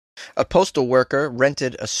A postal worker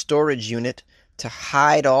rented a storage unit to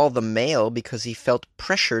hide all the mail because he felt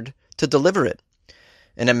pressured to deliver it.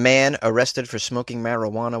 And a man arrested for smoking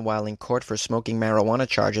marijuana while in court for smoking marijuana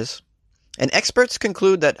charges. And experts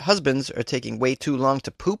conclude that husbands are taking way too long to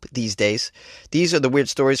poop these days. These are the weird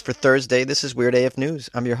stories for Thursday. This is Weird AF News.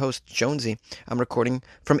 I'm your host, Jonesy. I'm recording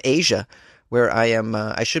from Asia, where I am.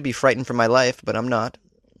 I should be frightened for my life, but I'm not.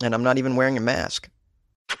 And I'm not even wearing a mask.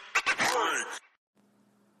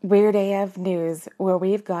 Weird AF News, where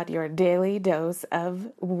we've got your daily dose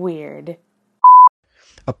of weird.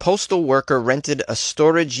 A postal worker rented a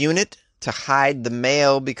storage unit to hide the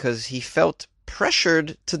mail because he felt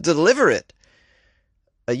pressured to deliver it.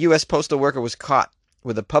 A U.S. postal worker was caught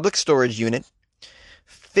with a public storage unit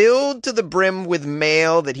filled to the brim with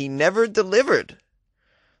mail that he never delivered.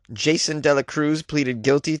 Jason Dela Cruz pleaded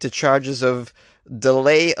guilty to charges of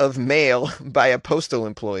delay of mail by a postal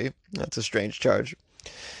employee. That's a strange charge.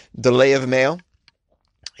 Delay of mail.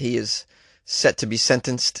 He is set to be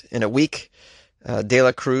sentenced in a week. De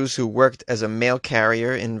La Cruz, who worked as a mail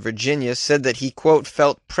carrier in Virginia, said that he, quote,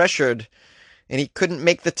 felt pressured and he couldn't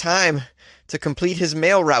make the time to complete his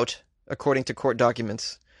mail route, according to court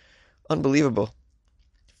documents. Unbelievable.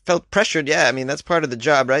 Felt pressured, yeah, I mean, that's part of the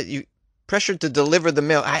job, right? You pressured to deliver the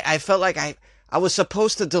mail. I felt like I was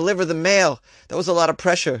supposed to deliver the mail. That was a lot of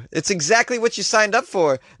pressure. It's exactly what you signed up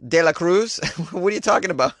for, De La Cruz. What are you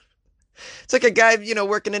talking about? It's like a guy,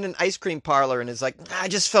 working in an ice cream parlor and is like, I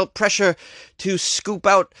just felt pressure to scoop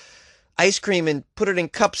out ice cream and put it in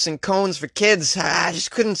cups and cones for kids. I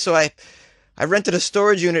just couldn't, so I rented a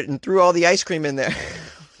storage unit and threw all the ice cream in there.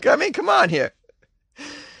 I mean, come on here.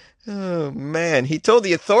 Oh, man. He told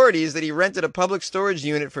the authorities that he rented a public storage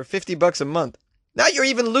unit for $50 a month. Now you're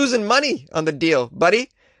even losing money on the deal, buddy.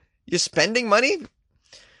 You're spending money?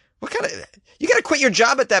 You got to quit your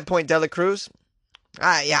job at that point, De La Cruz.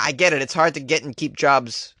 Yeah, I get it. It's hard to get and keep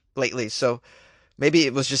jobs lately. So maybe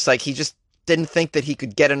it was just like he just didn't think that he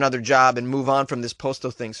could get another job and move on from this postal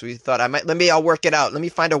thing. So he thought, I'll work it out. Let me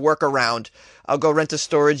find a workaround. I'll go rent a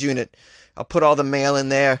storage unit. I'll put all the mail in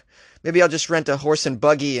there. Maybe I'll just rent a horse and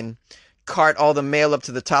buggy and cart all the mail up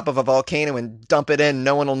to the top of a volcano and dump it in.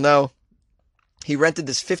 No one will know. He rented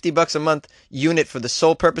this $50 a month unit for the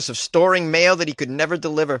sole purpose of storing mail that he could never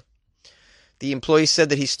deliver. The employee said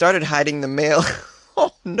that he started hiding the mail.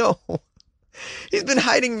 Oh, no. He's been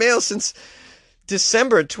hiding mail since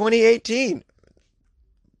December 2018.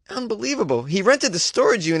 Unbelievable. He rented the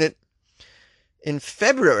storage unit in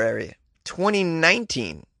February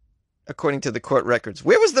 2019, according to the court records.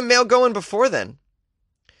 Where was the mail going before then?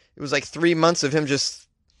 It was like 3 months of him just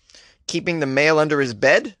keeping the mail under his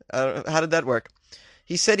bed? How did that work?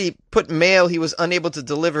 He said he put mail he was unable to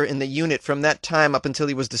deliver in the unit from that time up until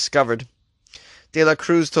he was discovered. De La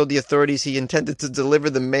Cruz told the authorities he intended to deliver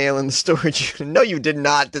the mail in the storage unit. No, you did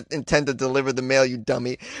not intend to deliver the mail, you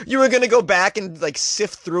dummy. You were going to go back and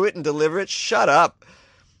sift through it and deliver it? Shut up.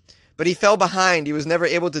 But he fell behind. He was never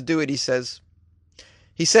able to do it, he says.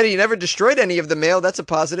 He said he never destroyed any of the mail. That's a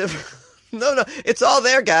positive. No, it's all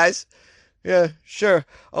there, guys. Yeah, sure.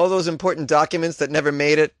 All those important documents that never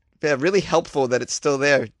made it. Yeah, really helpful that it's still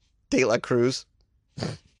there, De La Cruz.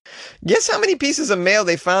 Guess how many pieces of mail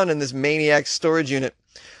they found in this maniac's storage unit?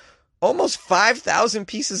 Almost 5,000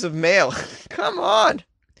 pieces of mail. Come on.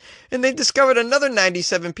 And they discovered another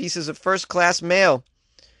 97 pieces of first-class mail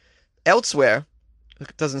elsewhere.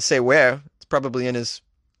 It doesn't say where. It's probably in his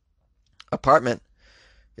apartment.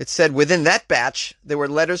 It said within that batch, there were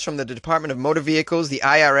letters from the Department of Motor Vehicles, the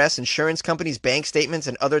IRS, insurance companies, bank statements,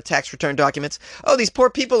 and other tax return documents. Oh, these poor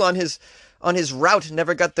people on his route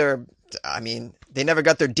never got they never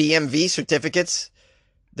got their DMV certificates,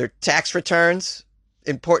 their tax returns,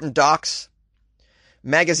 important docs.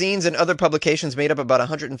 Magazines and other publications made up about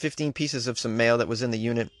 115 pieces of some mail that was in the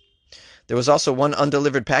unit. There was also one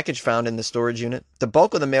undelivered package found in the storage unit. The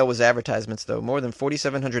bulk of the mail was advertisements, though, more than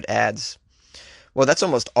 4,700 ads. Well, that's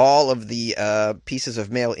almost all of the pieces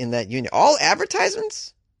of mail in that unit. All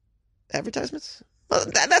advertisements? Advertisements? Well,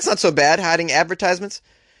 that's not so bad, hiding advertisements.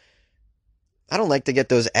 I don't like to get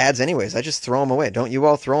those ads anyways. I just throw them away. Don't you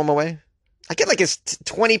all throw them away? I get a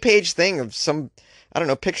 20-page thing of some,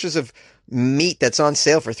 pictures of meat that's on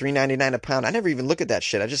sale for $3.99 a pound. I never even look at that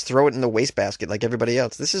shit. I just throw it in the wastebasket like everybody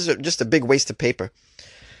else. This is just a big waste of paper.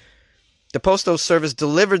 The Postal Service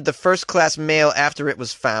delivered the first-class mail after it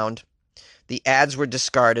was found. The ads were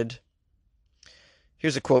discarded.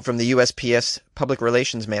 Here's a quote from the USPS Public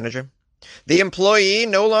Relations Manager. The employee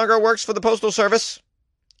no longer works for the Postal Service.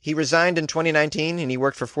 He resigned in 2019, and he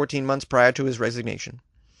worked for 14 months prior to his resignation.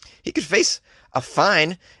 He could face a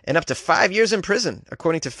fine and up to 5 years in prison,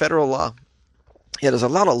 according to federal law. Yeah, there's a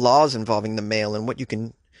lot of laws involving the mail and what you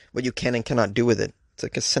can and cannot do with it. It's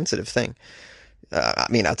like a sensitive thing. I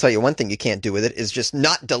mean, I'll tell you one thing you can't do with it is just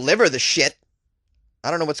not deliver the shit.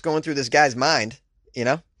 I don't know what's going through this guy's mind, you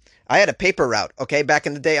know? I had a paper route, okay? Back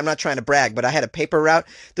in the day, I'm not trying to brag, but I had a paper route.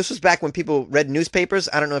 This was back when people read newspapers.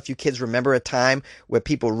 I don't know if you kids remember a time where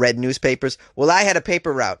people read newspapers. Well, I had a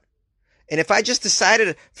paper route. And if I just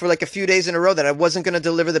decided for like a few days in a row that I wasn't going to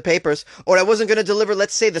deliver the papers, or I wasn't going to deliver,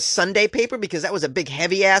 let's say, the Sunday paper, because that was a big,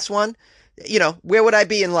 heavy-ass one, you know, where would I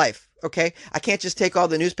be in life, okay? I can't just take all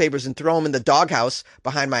the newspapers and throw them in the doghouse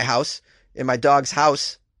behind my house, in my dog's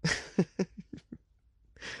house,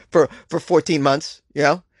 for 14 months, you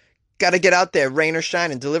know? Got to get out there, rain or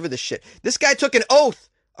shine, and deliver this shit. This guy took an oath,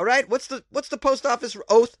 all right? What's the post office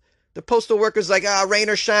oath? The postal worker's like, rain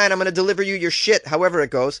or shine, I'm going to deliver you your shit, however it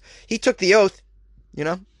goes. He took the oath, you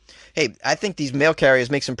know? Hey, I think these mail carriers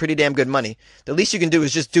make some pretty damn good money. The least you can do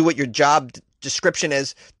is just do what your job description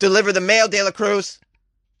is. Deliver the mail, De La Cruz.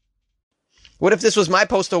 What if this was my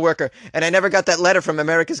postal worker and I never got that letter from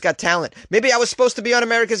America's Got Talent? Maybe I was supposed to be on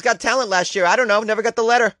America's Got Talent last year. I don't know. Never got the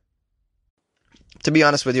letter. To be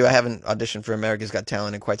honest with you, I haven't auditioned for America's Got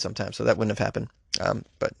Talent in quite some time, so that wouldn't have happened.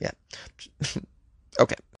 But yeah.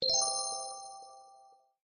 Okay.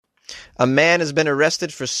 A man has been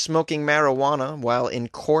arrested for smoking marijuana while in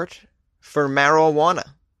court for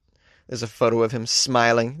marijuana. There's a photo of him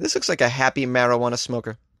smiling. This looks like a happy marijuana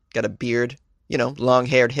smoker. Got a beard, you know,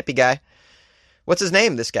 long-haired hippie guy. What's his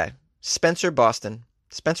name, this guy? Spencer Boston.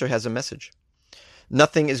 Spencer has a message.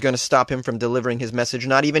 Nothing is going to stop him from delivering his message,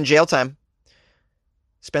 not even jail time.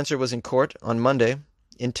 Spencer was in court on Monday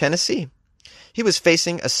in Tennessee. He was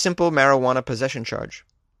facing a simple marijuana possession charge.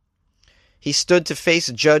 He stood to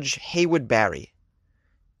face Judge Haywood Barry,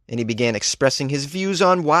 and he began expressing his views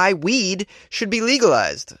on why weed should be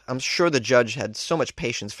legalized. I'm sure the judge had so much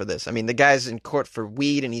patience for this. I mean, the guy's in court for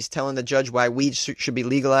weed, and he's telling the judge why weed should be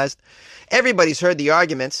legalized. Everybody's heard the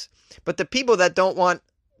arguments, but the people that don't want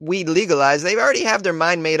weed legalized, they already have their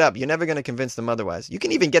mind made up. You're never going to convince them otherwise. You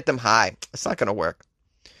can even get them high. It's not going to work.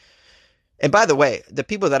 And by the way, the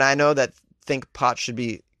people that I know that think pot should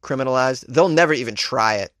be criminalized, they'll never even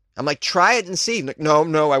try it. I'm like, try it and see. Like,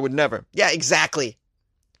 no, I would never. Yeah, exactly.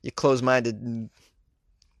 You close-minded.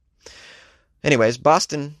 Anyways,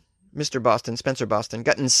 Mr. Boston, Spencer Boston,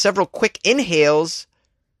 got in several quick inhales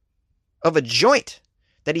of a joint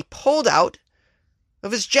that he pulled out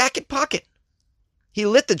of his jacket pocket. He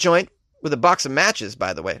lit the joint with a box of matches,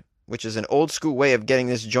 by the way, which is an old-school way of getting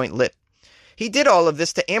this joint lit. He did all of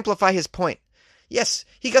this to amplify his point. Yes,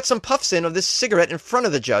 he got some puffs in of this cigarette in front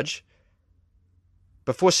of the judge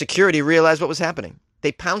before security realized what was happening.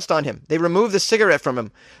 They pounced on him. They removed the cigarette from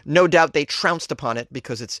him. No doubt they trounced upon it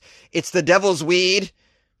because it's the devil's weed,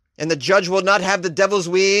 and the judge will not have the devil's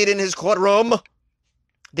weed in his courtroom.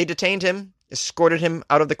 They detained him, escorted him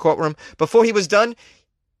out of the courtroom. Before he was done,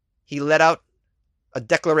 he let out a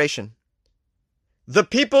declaration. The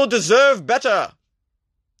people deserve better.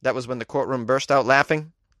 That was when the courtroom burst out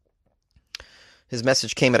laughing. His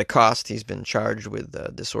message came at a cost. He's been charged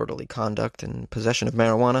with disorderly conduct and possession of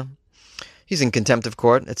marijuana. He's in contempt of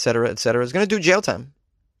court, etc., etc. He's going to do jail time.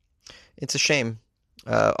 It's a shame.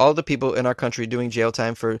 All the people in our country doing jail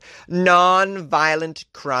time for non-violent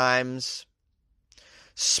crimes,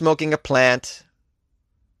 smoking a plant.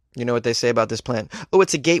 You know what they say about this plant? Oh,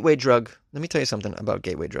 it's a gateway drug. Let me tell you something about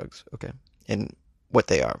gateway drugs, okay? And what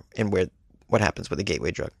they are and what happens with a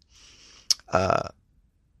gateway drug.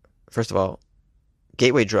 First of all,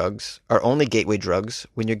 gateway drugs are only gateway drugs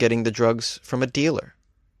when you're getting the drugs from a dealer.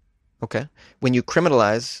 Okay? When you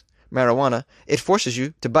criminalize marijuana, it forces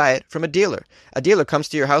you to buy it from a dealer. A dealer comes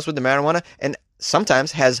to your house with the marijuana and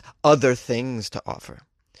sometimes has other things to offer.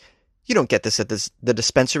 You don't get this at the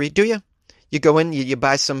dispensary, do you? You go in, you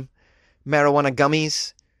buy some marijuana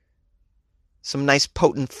gummies, some nice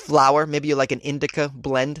potent flower, maybe you like an indica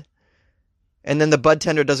blend, and then the bud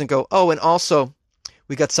tender doesn't go, oh, and also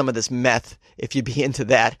we got some of this meth, if you'd be into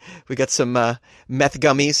that. We got some meth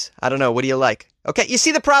gummies. I don't know. What do you like? Okay, you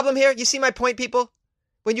see the problem here? You see my point, people?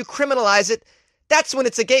 When you criminalize it, that's when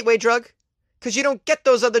it's a gateway drug, because you don't get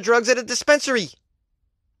those other drugs at a dispensary.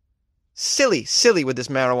 Silly with this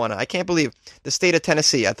marijuana. I can't believe the state of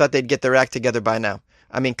Tennessee. I thought they'd get their act together by now.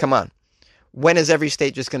 I mean, come on. When is every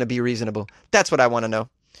state just going to be reasonable? That's what I want to know.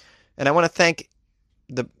 And I want to thank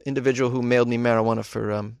the individual who mailed me marijuana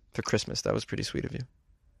for Christmas. That was pretty sweet of you.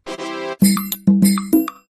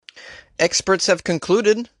 Experts have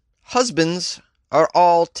concluded husbands are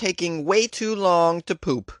all taking way too long to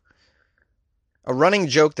poop. A running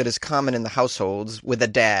joke that is common in the households with a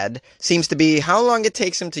dad seems to be how long it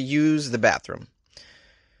takes him to use the bathroom.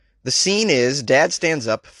 The scene is Dad stands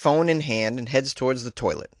up, phone in hand, and heads towards the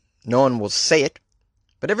toilet. No one will say it,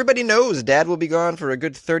 but everybody knows Dad will be gone for a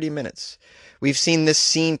good 30 minutes. We've seen this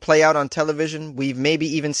scene play out on television. We've maybe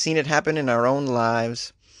even seen it happen in our own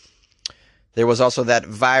lives. There was also that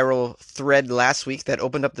viral thread last week that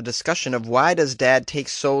opened up the discussion of why does Dad take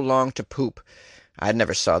so long to poop? I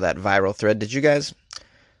never saw that viral thread. Did you guys?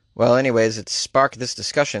 Well, anyways, it sparked this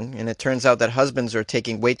discussion, and it turns out that husbands are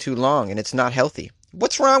taking way too long, and it's not healthy.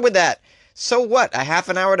 What's wrong with that? So what? A half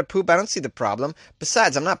an hour to poop? I don't see the problem.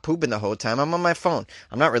 Besides, I'm not pooping the whole time. I'm on my phone.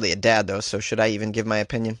 I'm not really a dad, though, so should I even give my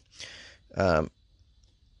opinion? I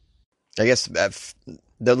guess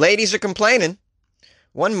the ladies are complaining.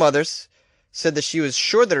 One mother said that she was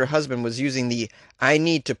sure that her husband was using the "I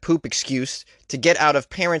need to poop" excuse to get out of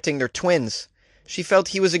parenting their twins. She felt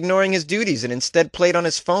he was ignoring his duties and instead played on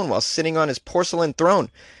his phone while sitting on his porcelain throne.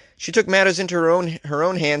 She took matters into her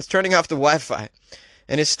own hands, turning off the Wi-Fi.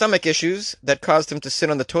 And his stomach issues that caused him to sit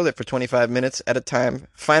on the toilet for 25 minutes at a time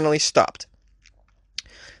finally stopped.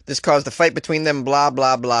 This caused a fight between them, blah,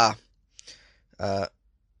 blah, blah.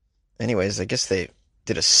 Anyways, I guess they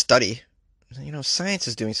did a study. You know, science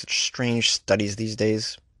is doing such strange studies these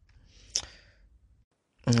days.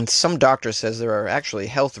 And some doctor says there are actually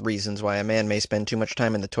health reasons why a man may spend too much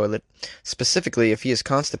time in the toilet, specifically if he is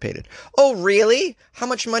constipated. Oh, really? How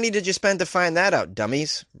much money did you spend to find that out,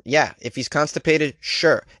 dummies? Yeah, if he's constipated,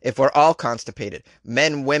 sure. If we're all constipated,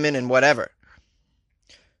 men, women, and whatever.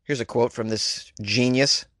 Here's a quote from this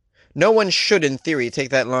genius. No one should, in theory,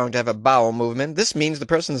 take that long to have a bowel movement. This means the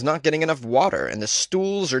person's not getting enough water and the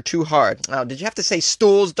stools are too hard. Oh, did you have to say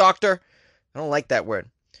stools, doctor? I don't like that word.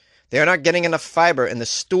 They are not getting enough fiber, and the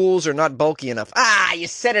stools are not bulky enough. Ah, you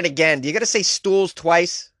said it again. Do you got to say stools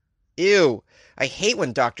twice? Ew. I hate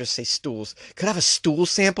when doctors say stools. Could I have a stool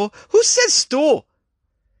sample? Who says stool?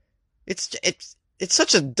 It's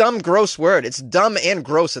such a dumb, gross word. It's dumb and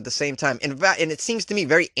gross at the same time. And it seems to me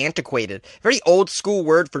very antiquated. Very old school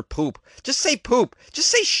word for poop. Just say poop. Just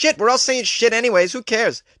say shit. We're all saying shit anyways. Who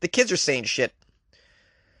cares? The kids are saying shit.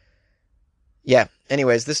 Yeah,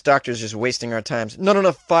 anyways, this doctor's just wasting our time. Not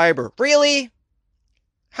enough fiber. Really?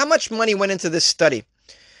 How much money went into this study?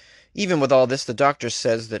 Even with all this, the doctor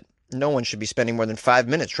says that no one should be spending more than 5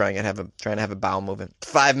 minutes trying to have a bowel movement.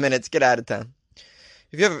 5 minutes, get out of town.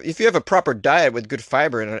 If you have a proper diet with good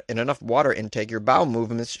fiber and enough water intake, your bowel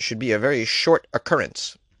movements should be a very short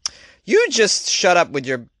occurrence. You just shut up with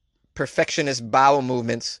your perfectionist bowel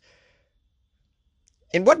movements.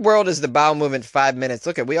 In what world is the bowel movement 5 minutes?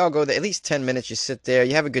 Look, we all go there at least 10 minutes. You sit there,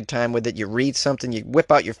 you have a good time with it, you read something, you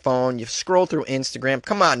whip out your phone, you scroll through Instagram.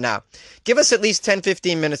 Come on now. Give us at least 10,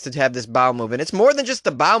 15 minutes to have this bowel movement. It's more than just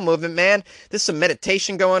the bowel movement, man. There's some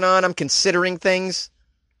meditation going on. I'm considering things.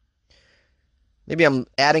 Maybe I'm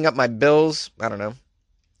adding up my bills. I don't know.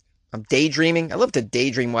 I'm daydreaming. I love to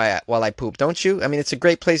daydream while I poop, don't you? I mean, it's a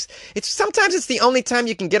great place. Sometimes it's the only time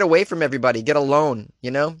you can get away from everybody, get alone, you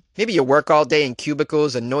know? Maybe you work all day in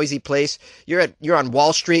cubicles, a noisy place. You're on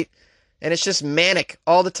Wall Street, and it's just manic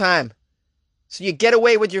all the time. So you get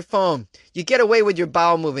away with your phone. You get away with your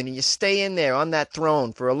bowel movement, and you stay in there on that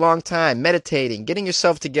throne for a long time, meditating, getting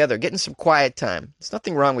yourself together, getting some quiet time. There's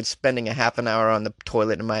nothing wrong with spending a half an hour on the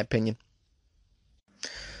toilet, in my opinion.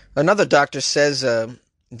 Another doctor says,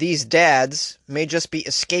 these dads may just be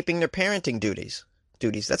escaping their parenting duties.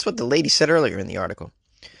 That's what the lady said earlier in the article.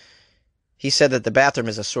 He said that the bathroom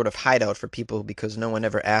is a sort of hideout for people because no one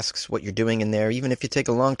ever asks what you're doing in there, even if you take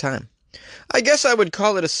a long time. I guess I would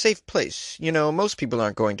call it a safe place. You know, most people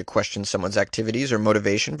aren't going to question someone's activities or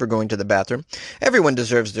motivation for going to the bathroom. Everyone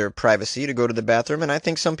deserves their privacy to go to the bathroom, and I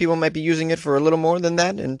think some people might be using it for a little more than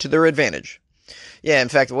that and to their advantage. Yeah, in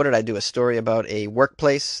fact, what did I do? A story about a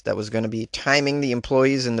workplace that was going to be timing the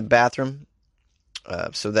employees in the bathroom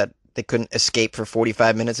so that they couldn't escape for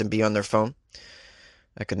 45 minutes and be on their phone.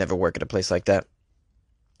 I could never work at a place like that.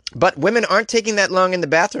 But women aren't taking that long in the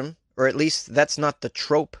bathroom, or at least that's not the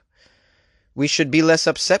trope. We should be less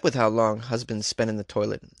upset with how long husbands spend in the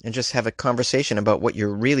toilet and just have a conversation about what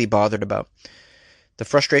you're really bothered about. The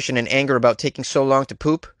frustration and anger about taking so long to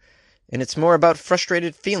poop, and it's more about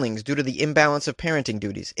frustrated feelings due to the imbalance of parenting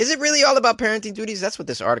duties. Is it really all about parenting duties? That's what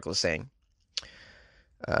this article is saying.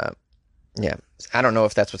 Yeah, I don't know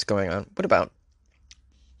if that's what's going on. What about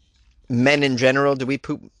men in general? Do we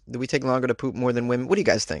poop? Do we take longer to poop more than women? What do you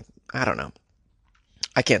guys think? I don't know.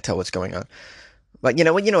 I can't tell what's going on. But you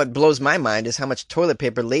know what blows my mind is how much toilet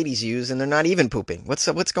paper ladies use, and they're not even pooping.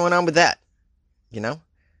 What's going on with that? You know,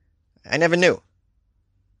 I never knew.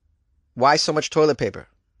 Why so much toilet paper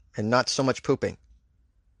and not so much pooping?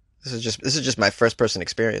 This is just my first person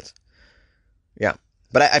experience. Yeah.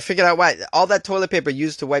 But I figured out why. All that toilet paper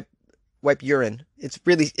used to wipe urine.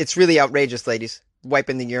 It's really outrageous, ladies.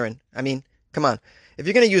 Wiping the urine. I mean, come on. If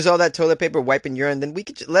you're gonna use all that toilet paper wiping urine, then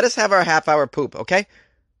let us have our half-hour poop, okay?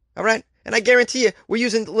 All right. And I guarantee you, we're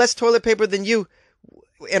using less toilet paper than you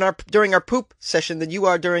during our poop session than you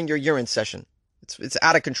are during your urine session. It's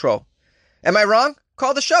out of control. Am I wrong?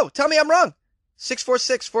 Call the show. Tell me I'm wrong.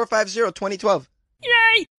 646-450-2012.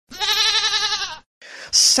 Yay!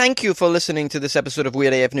 Thank you for listening to this episode of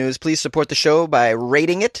Weird AF News. Please support the show by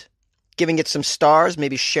rating it, giving it some stars,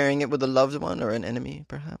 maybe sharing it with a loved one or an enemy,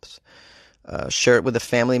 perhaps. Share it with a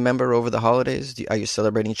family member over the holidays. Are you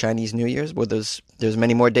celebrating Chinese New Year's? Well, there's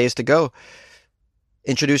many more days to go.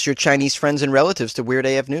 Introduce your Chinese friends and relatives to Weird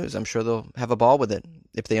AF News. I'm sure they'll have a ball with it,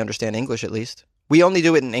 if they understand English at least. We only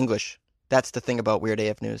do it in English. That's the thing about Weird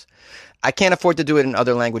AF News. I can't afford to do it in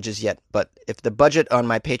other languages yet, but if the budget on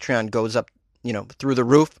my Patreon goes up, through the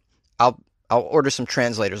roof, I'll order some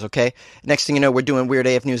translators, okay? Next thing you know, we're doing Weird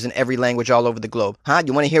AF News in every language all over the globe. Huh?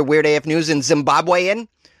 You want to hear Weird AF News in Zimbabwean?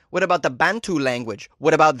 What about the Bantu language?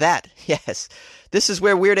 What about that? Yes. This is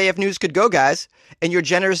where Weird AF News could go, guys. And your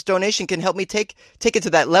generous donation can help me take it to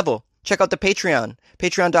that level. Check out the Patreon.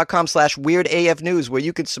 Patreon.com/WeirdAFNews, where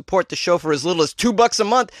you can support the show for as little as $2 a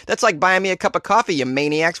month. That's like buying me a cup of coffee, you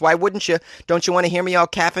maniacs. Why wouldn't you? Don't you want to hear me all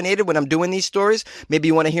caffeinated when I'm doing these stories? Maybe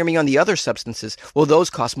you want to hear me on the other substances. Well, those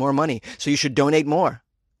cost more money, so you should donate more.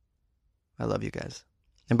 I love you guys.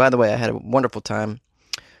 And by the way, I had a wonderful time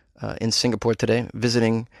in Singapore today,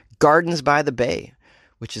 visiting Gardens by the Bay,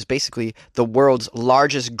 which is basically the world's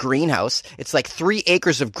largest greenhouse. It's like 3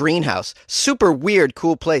 acres of greenhouse. Super weird,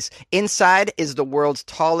 cool place. Inside is the world's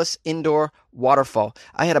tallest indoor waterfall.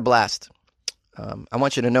 I had a blast. I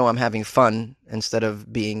want you to know I'm having fun instead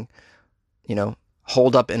of being,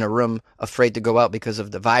 holed up in a room afraid to go out because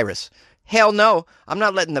of the virus. Hell no, I'm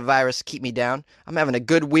not letting the virus keep me down. I'm having a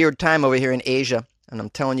good, weird time over here in Asia, and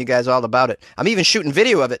I'm telling you guys all about it. I'm even shooting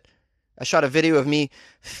video of it. I shot a video of me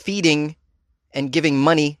feeding and giving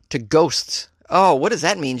money to ghosts. Oh, what does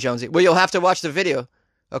that mean, Jonesy? Well, you'll have to watch the video,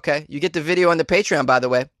 okay? You get the video on the Patreon, by the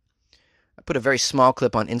way. I put a very small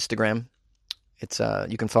clip on Instagram. It's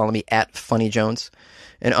you can follow me at FunnyJones.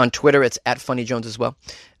 And on Twitter, it's at FunnyJones as well.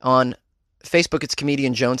 On Facebook, it's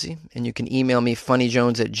Comedian Jonesy. And you can email me,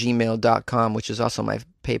 funnyjones@gmail.com, which is also my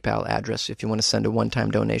PayPal address if you want to send a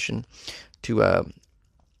one-time donation to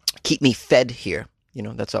keep me fed here.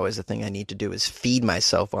 That's always the thing I need to do is feed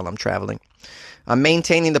myself while I'm traveling. I'm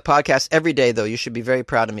maintaining the podcast every day, though. You should be very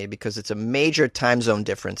proud of me because it's a major time zone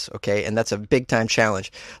difference, okay? And that's a big time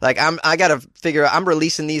challenge. Like, I got to figure out, I'm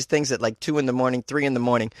releasing these things at like 2 in the morning, 3 in the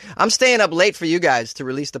morning. I'm staying up late for you guys to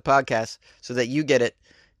release the podcast so that you get it,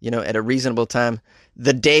 at a reasonable time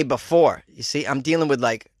the day before. You see, I'm dealing with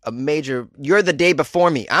like a major, you're the day before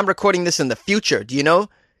me. I'm recording this in the future. Do you know?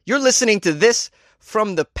 You're listening to this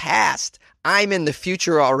from the past. I'm in the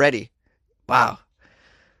future already. Wow.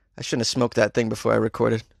 I shouldn't have smoked that thing before I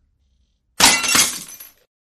recorded.